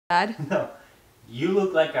No, you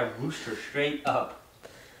look like a rooster straight up.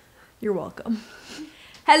 You're welcome.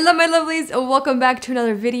 Hello my lovelies, and welcome back to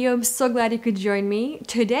another video. I'm so glad you could join me.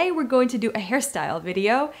 Today we're going to do a hairstyle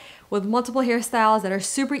video with multiple hairstyles that are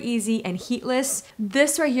super easy and heatless.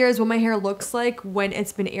 This right here is what my hair looks like when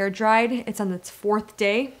it's been air dried. It's on its fourth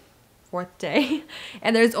day,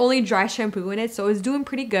 and there's only dry shampoo in it, so it's doing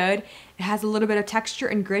pretty good. It has a little bit of texture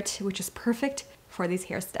and grit, which is perfect for these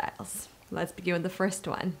hairstyles. Let's begin with the first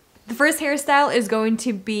one. The first hairstyle is going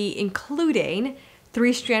to be including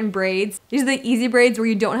 3-strand braids. These are the easy braids where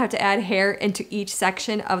you don't have to add hair into each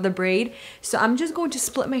section of the braid. So I'm just going to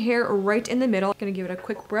split my hair right in the middle. I'm gonna give it a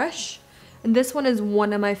quick brush. And this one is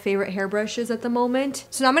one of my favorite hair brushes at the moment.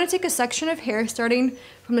 So now I'm gonna take a section of hair starting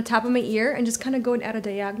from the top of my ear and just kind of going at a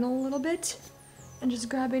diagonal a little bit. And just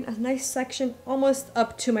grabbing a nice section almost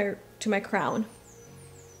up to my crown.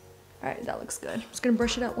 All right, that looks good. I'm just gonna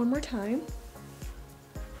brush it out one more time.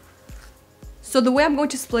 So the way I'm going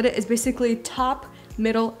to split it is basically top,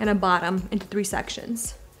 middle, and a bottom into 3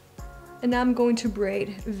 sections. And now I'm going to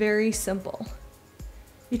braid. Very simple.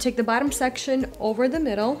 You take the bottom section over the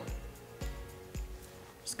middle.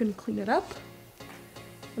 Just gonna clean it up.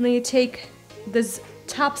 And then you take this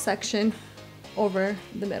top section over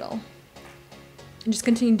the middle. And just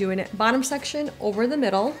continue doing it. Bottom section over the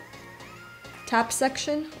middle. Top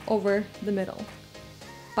section over the middle.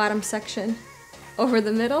 Bottom section over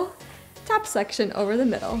the middle. Top section over the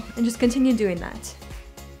middle. And just continue doing that.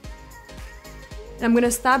 And I'm gonna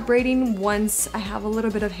stop braiding once I have a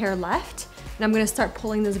little bit of hair left. And I'm gonna start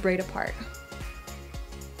pulling this braid apart.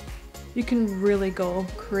 You can really go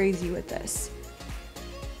crazy with this.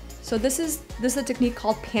 So this is a technique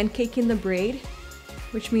called pancaking the braid,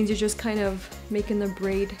 which means you're just kind of making the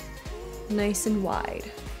braid nice and wide.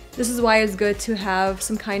 This is why it's good to have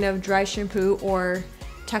some kind of dry shampoo or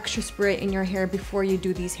texture spray in your hair before you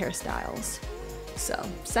do these hairstyles. So,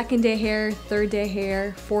 2nd day hair, 3rd day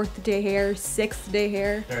hair, 4th day hair, 6th day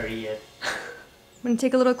hair. 30th. I'm gonna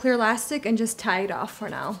take a little clear elastic and just tie it off for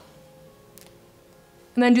now.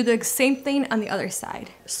 And then do the same thing on the other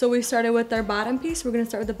side. So we started with our bottom piece. We're gonna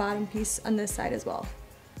start with the bottom piece on this side as well.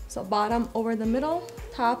 So bottom over the middle,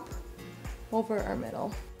 top over our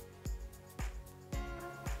middle.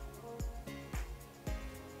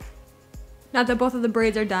 Now that both of the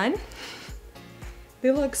braids are done,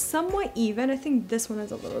 they look somewhat even. I think this one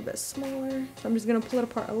is a little bit smaller. So I'm just gonna pull it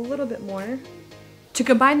apart a little bit more. To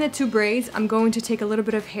combine the 2 braids, I'm going to take a little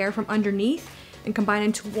bit of hair from underneath and combine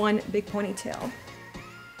into one big ponytail.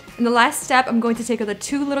 In the last step, I'm going to take the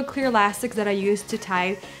 2 little clear elastics that I used to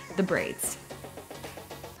tie the braids.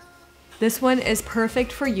 This one is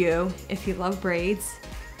perfect for you if you love braids,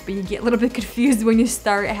 but you get a little bit confused when you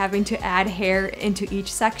start having to add hair into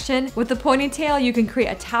each section. With the ponytail, you can create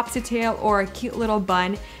a topsy tail or a cute little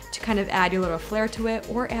bun to kind of add your little flair to it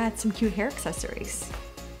or add some cute hair accessories.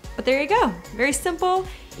 But there you go. Very simple,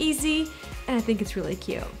 easy, and I think it's really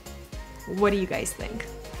cute. What do you guys think?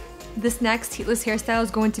 This next heatless hairstyle is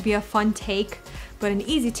going to be a fun take, but an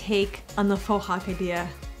easy take on the faux hawk idea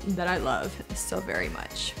that I love so very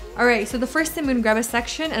much. All right, so the first thing, I'm gonna grab a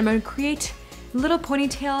section and I'm gonna create little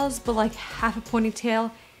ponytails, but like half a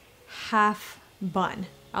ponytail, half bun.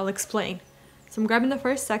 I'll explain. So I'm grabbing the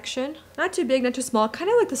first section, not too big, not too small, kind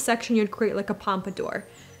of like the section you'd create like a pompadour.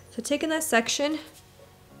 So taking that section,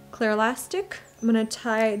 clear elastic, I'm gonna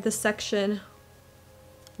tie the section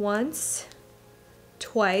once,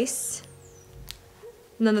 twice,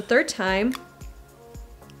 and then the 3rd time,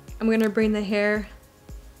 I'm gonna bring the hair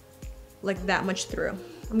like that much through.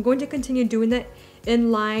 I'm going to continue doing that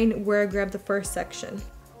in line where I grabbed the first section.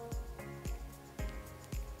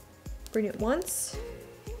 Bring it once,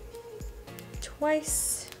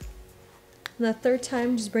 twice, and the 3rd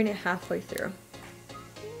time, just bring it halfway through.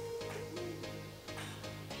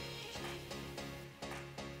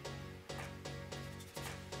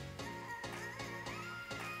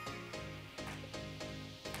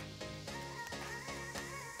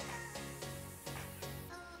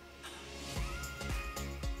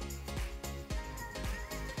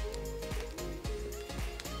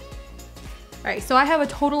 All right, so I have a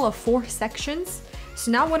total of 4 sections.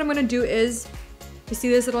 So now what I'm gonna do is, you see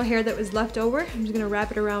this little hair that was left over? I'm just gonna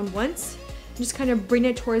wrap it around once, and just kind of bring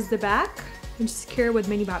it towards the back, and just secure it with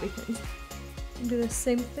mini bobby pins. And do the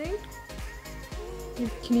same thing.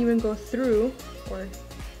 You can even go through, or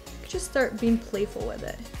just start being playful with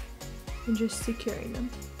it, and just securing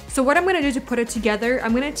them. So what I'm gonna do to put it together,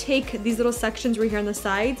 I'm gonna take these little sections right here on the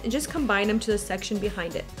sides, and just combine them to the section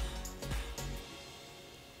behind it.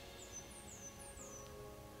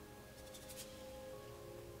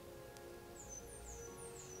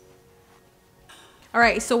 All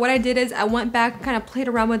right, so what I did is I went back, kind of played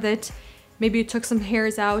around with it. Maybe took some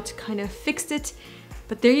hairs out, kind of fixed it.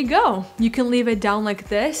 But there you go. You can leave it down like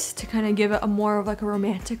this to kind of give it a more of like a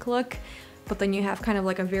romantic look. But then you have kind of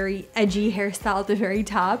like a very edgy hairstyle at the very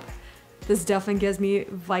top. This definitely gives me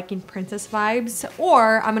Viking princess vibes.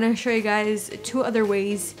 Or I'm gonna show you guys 2 other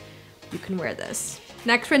ways you can wear this.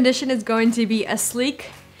 Next rendition is going to be a sleek,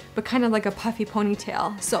 but kind of like a puffy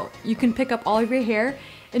ponytail. So you can pick up all of your hair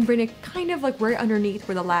and bring it kind of like right underneath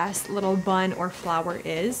where the last little bun or flower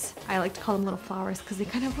is. I like to call them little flowers because they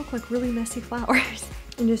kind of look like really messy flowers.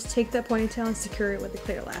 And just take that ponytail and secure it with a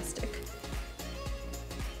clear elastic.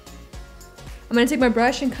 I'm gonna take my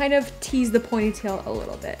brush and kind of tease the ponytail a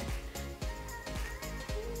little bit.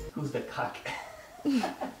 Who's the cock?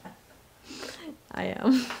 I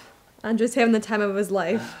am. Andre's having the time of his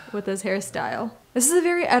life with his hairstyle. This is a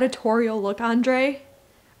very editorial look, Andre.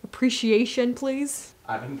 Appreciation, please.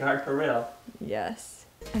 Avant-garde for real. Yes.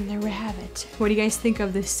 And there we have it. What do you guys think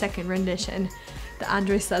of this second rendition that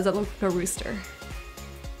Andre says I look like a rooster?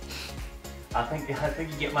 I think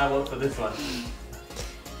you get my vote for this one.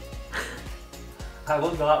 I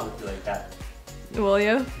will go out with you like that. Will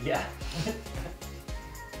you? Yeah.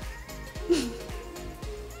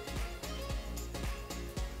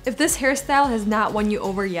 If this hairstyle has not won you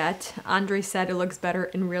over yet, Andre said it looks better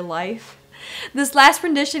in real life. This last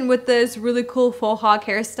rendition with this really cool faux hawk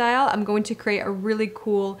hairstyle, I'm going to create a really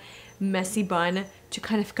cool messy bun to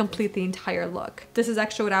kind of complete the entire look. This is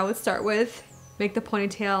actually what I would start with. Make the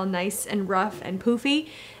ponytail nice and rough and poofy,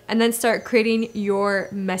 and then start creating your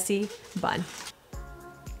messy bun.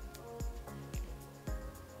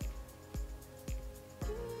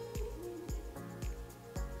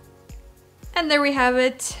 And there we have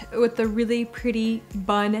it with the really pretty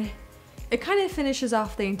bun. It kind of finishes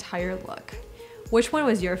off the entire look. Which one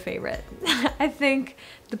was your favorite? I think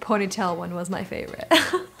the ponytail one was my favorite.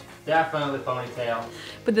 Definitely ponytail.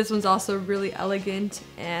 But this one's also really elegant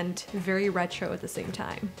and very retro at the same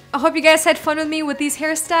time. I hope you guys had fun with me with these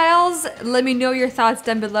hairstyles. Let me know your thoughts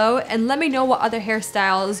down below and let me know what other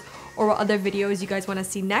hairstyles or what other videos you guys want to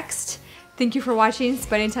see next. Thank you for watching,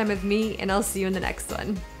 spending time with me, and I'll see you in the next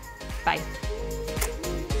one. Bye.